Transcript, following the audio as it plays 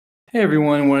Hey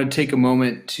everyone, I want to take a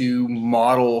moment to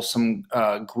model some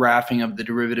graphing of the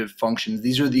derivative functions.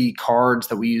 These are the cards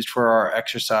that we used for our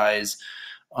exercise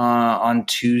on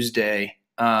Tuesday.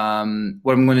 What I'm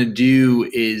going to do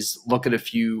is look at a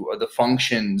few of the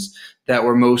functions that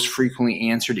were most frequently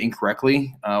answered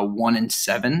incorrectly, 1 and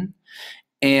 7.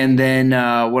 And then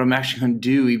what I'm actually going to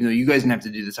do, even though you guys didn't have to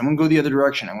do this, I'm going to go the other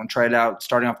direction. I'm going to try it out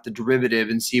starting off with the derivative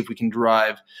and see if we can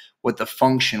derive what the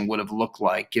function would have looked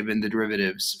like given the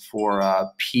derivatives for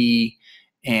P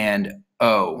and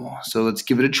O. So let's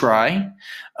give it a try.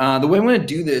 The way I'm going to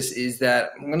do this is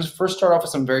that I'm going to first start off with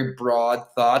some very broad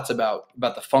thoughts about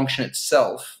the function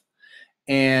itself.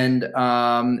 And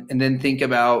then think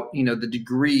about the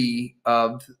degree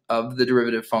of the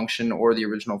derivative function or the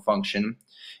original function,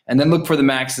 and then look for the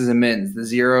maxes and mins, the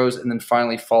zeros, and then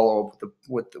finally follow up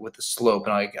with the slope.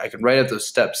 And I can write out those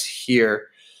steps here.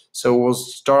 So we'll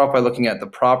start off by looking at the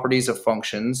properties of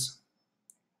functions.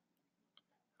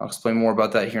 I'll explain more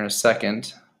about that here in a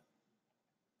second.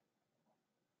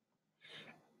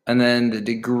 And then the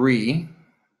degree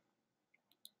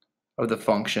of the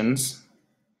functions.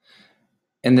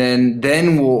 And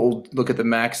then we'll look at the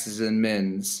maxes and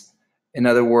mins. In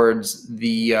other words,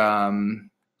 the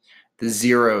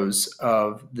zeros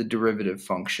of the derivative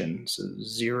function. So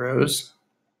zeros.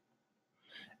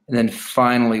 And then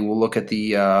finally, we'll look at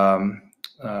the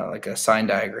like a sign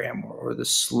diagram or the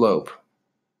slope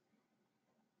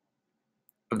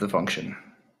of the function.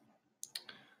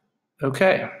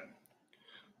 Okay.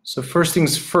 So first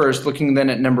things first, looking then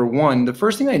at number 1, the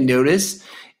first thing I notice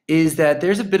is that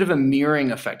there's a bit of a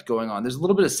mirroring effect going on. There's a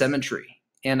little bit of symmetry.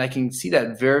 And I can see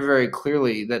that very, very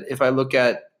clearly, that if I look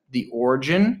at the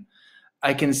origin,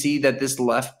 I can see that this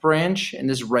left branch and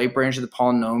this right branch of the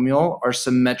polynomial are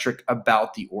symmetric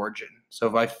about the origin. So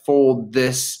if I fold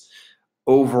this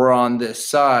over on this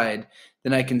side,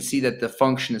 then I can see that the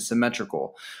function is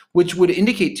symmetrical, which would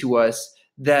indicate to us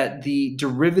that the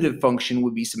derivative function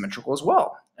would be symmetrical as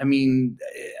well. I mean,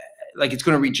 like it's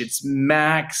going to reach its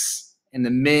max and the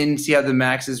min. See how the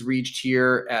max is reached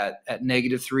here at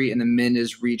 -3 and the min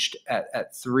is reached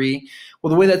at 3.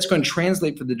 Well, the way that's going to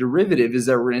translate for the derivative is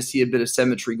that we're going to see a bit of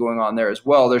symmetry going on there as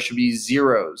well. There should be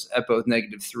zeros at both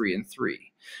 -3 and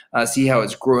 3. See how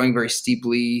it's growing very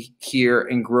steeply here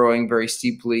and growing very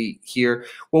steeply here?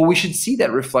 Well, we should see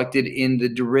that reflected in the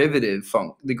derivative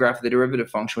the graph of the derivative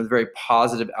function with very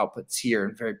positive outputs here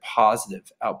and very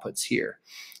positive outputs here.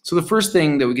 So the first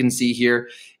thing that we can see here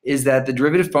is that the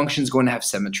derivative function is going to have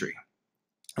symmetry.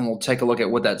 And we'll take a look at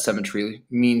what that symmetry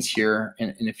means here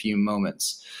in a few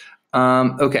moments.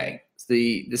 Okay, so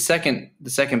the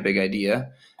second big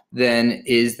idea then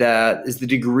is the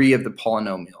degree of the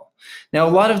polynomial. Now, a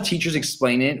lot of teachers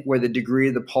explain it where the degree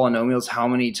of the polynomial is how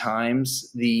many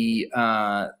times the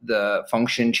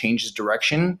function changes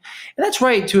direction, and that's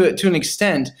right to an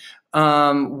extent.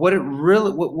 What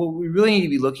we really need to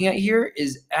be looking at here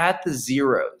is at the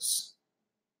zeros.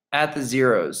 At the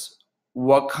zeros,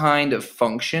 what kind of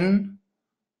function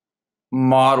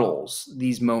models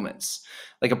these moments,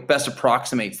 like best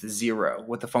approximates the zero,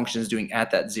 what the function is doing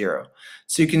at that zero.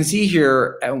 So you can see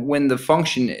here when the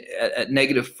function at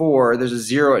 -4, there's a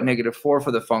 0 at -4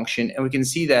 for the function, and we can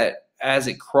see that as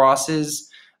it crosses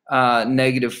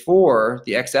 -4,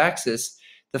 the x-axis,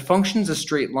 the function is a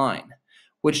straight line,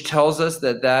 which tells us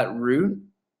that that root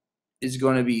is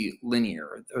going to be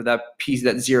linear, or that piece,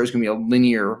 that 0 is going to be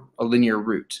a linear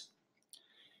root.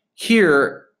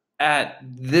 Here at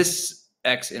this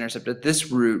x-intercept, at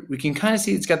this root, we can kind of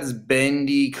see it's got this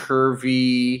bendy,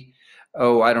 curvy,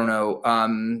 I don't know,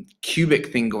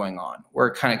 cubic thing going on, where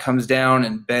it kind of comes down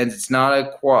and bends. It's not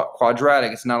a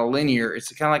quadratic, it's not a linear,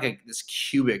 it's kind of like this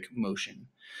cubic motion.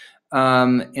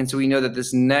 And so we know that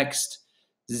this next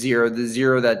 0, the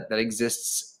 0 that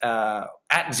exists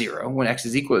at 0, when x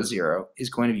is equal to 0, is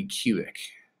going to be cubic.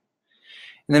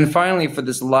 And then finally, for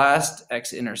this last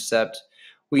x-intercept,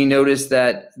 we notice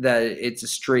that it's a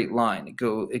straight line.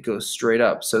 It goes straight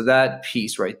up. So that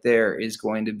piece right there is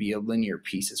going to be a linear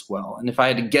piece as well. And if I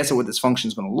had to guess at what this function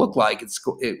is going to look like,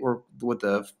 or what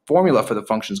the formula for the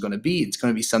function is going to be, it's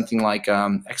going to be something like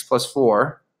x plus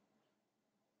 4.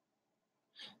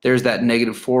 There's that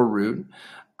 -4 root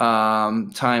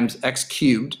times x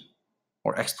cubed,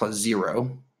 or x plus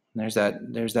 0. There's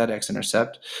that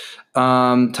x-intercept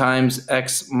times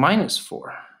x minus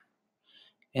 4.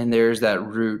 And there's that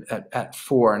root at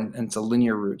 4, and it's a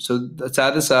linear root. So let's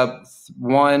add this up.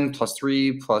 1 plus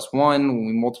 3 plus 1. When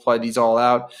we multiply these all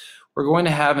out, we're going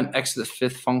to have an x to the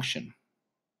 5th function.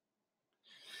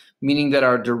 meaning that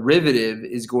our derivative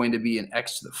is going to be an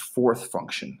x to the fourth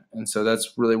function. And so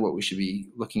that's really what we should be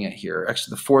looking at here, x to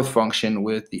the fourth function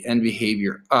with the end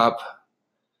behavior up,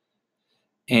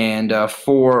 and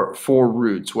four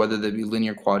roots, whether they be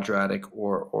linear, quadratic,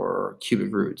 or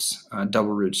cubic roots,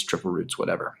 double roots, triple roots,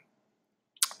 whatever.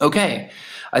 Okay,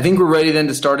 I think we're ready then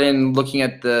to start in looking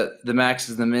at the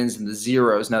maxes, the mins, and the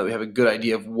zeros now that we have a good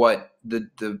idea of what the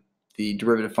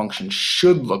derivative function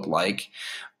should look like.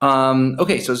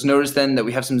 Okay, so let's notice then that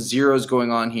we have some zeros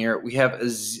going on here. We have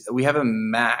a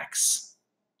max.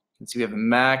 You can see we have a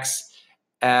max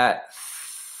at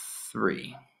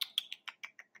 3.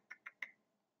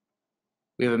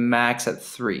 We have a max at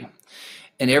 3.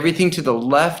 And everything to the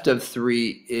left of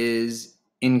 3 is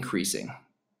increasing.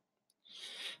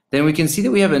 Then we can see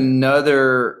that we have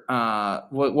another,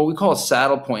 what we call a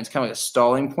saddle point. It's kind of like a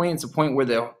stalling point. It's a point where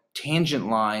the tangent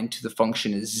line to the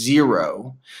function is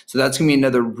 0. So that's going to be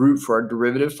another root for our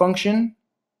derivative function.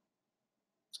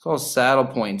 It's called a saddle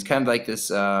point. It's kind of like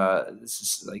this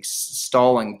is like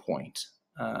stalling point,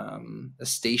 a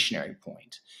stationary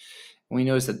point. And we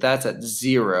notice that that's at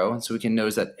 0. And so we can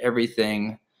notice that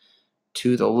everything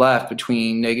to the left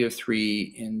between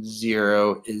 -3 and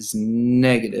 0 is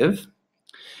negative.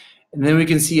 And then we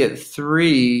can see at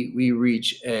 3, we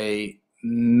reach a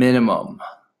minimum.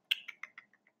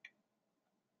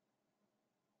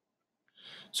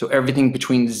 So everything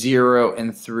between 0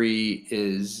 and 3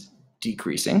 is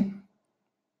decreasing.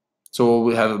 So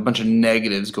we have a bunch of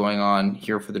negatives going on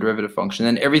here for the derivative function.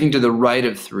 Then everything to the right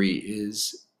of 3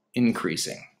 is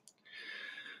increasing.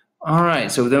 All right,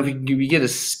 so then if we get to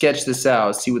sketch this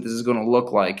out, see what this is going to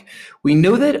look like. We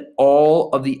know that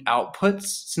all of the outputs,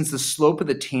 since the slope of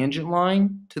the tangent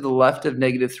line to the left of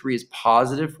 -3 is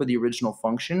positive for the original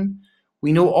function,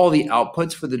 we know all the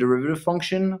outputs for the derivative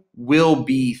function will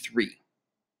be 3.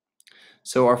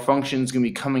 So our function is going to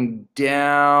be coming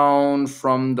down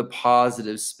from the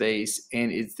positive space,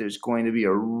 and there's going to be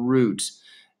a root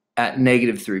at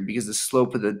 -3 because the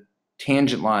slope of the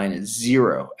tangent line is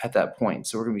 0 at that point.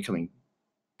 So we're going to be coming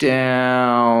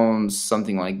down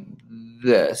something like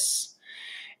this.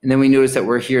 And then we notice that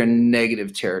we're here in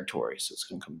negative territory. So it's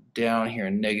going to come down here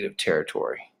in negative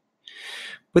territory.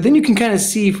 But then you can kind of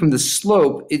see from the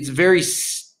slope, it's very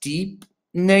steep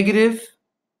negative,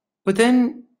 but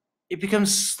then it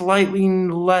becomes slightly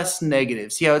less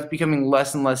negative. See how it's becoming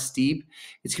less and less steep?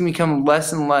 It's going to become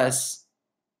less and less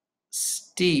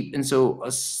steep, and so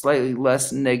a slightly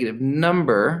less negative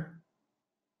number,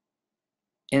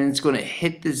 and it's going to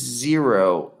hit this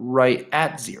 0 right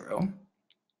at 0.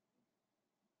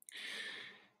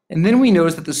 And then we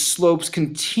notice that the slopes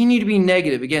continue to be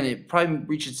negative. Again, it probably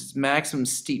reaches its maximum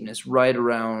steepness right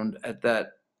around at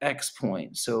that x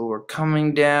point. So we're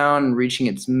coming down and reaching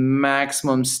its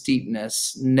maximum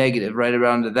steepness negative right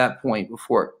around at that point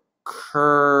before it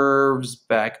curves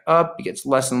back up. It gets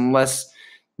less and less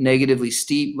negatively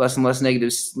steep, less and less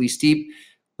negatively steep,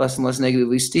 less and less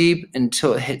negatively steep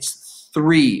until it hits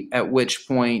 3, at which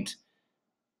point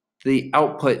the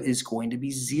output is going to be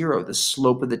 0. The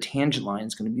slope of the tangent line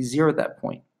is going to be 0 at that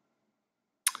point.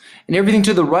 And everything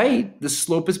to the right, the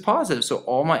slope is positive. So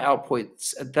all my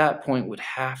outputs at that point would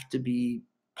have to be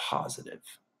positive.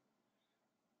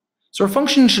 So our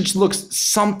function should look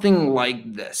something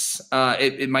like this.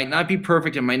 It might not be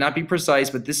perfect, it might not be precise,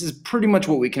 but this is pretty much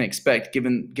what we can expect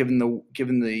given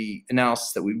the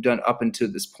analysis that we've done up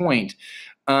until this point.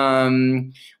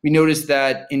 We noticed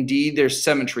that indeed there's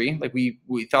symmetry, like we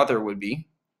thought there would be.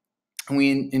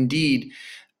 And indeed,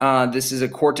 this is a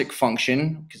quartic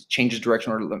function because it changes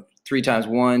direction order 3 times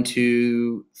 1,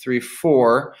 2, 3,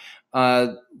 4.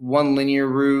 One linear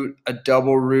root, a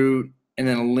double root, and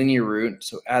then a linear root.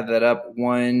 So add that up.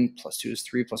 1 plus 2 is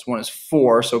 3 plus 1 is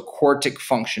 4. So quartic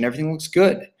function. Everything looks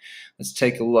good. Let's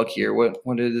take a look here.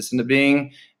 What did this end up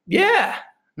being? Yeah,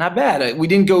 not bad. We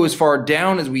didn't go as far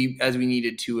down as we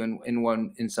needed to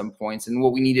in some points. And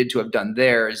what we needed to have done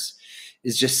there is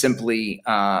just simply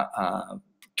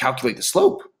calculate the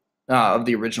slope of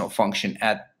the original function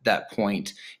at that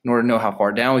point in order to know how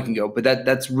far down we can go. But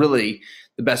that's really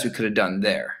the best we could have done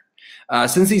there.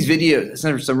 Since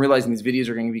I'm realizing these videos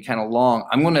are going to be kind of long,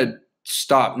 I'm going to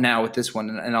stop now with this one,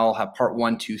 and I'll have part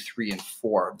 1, 2, 3, and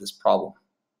 4 of this problem.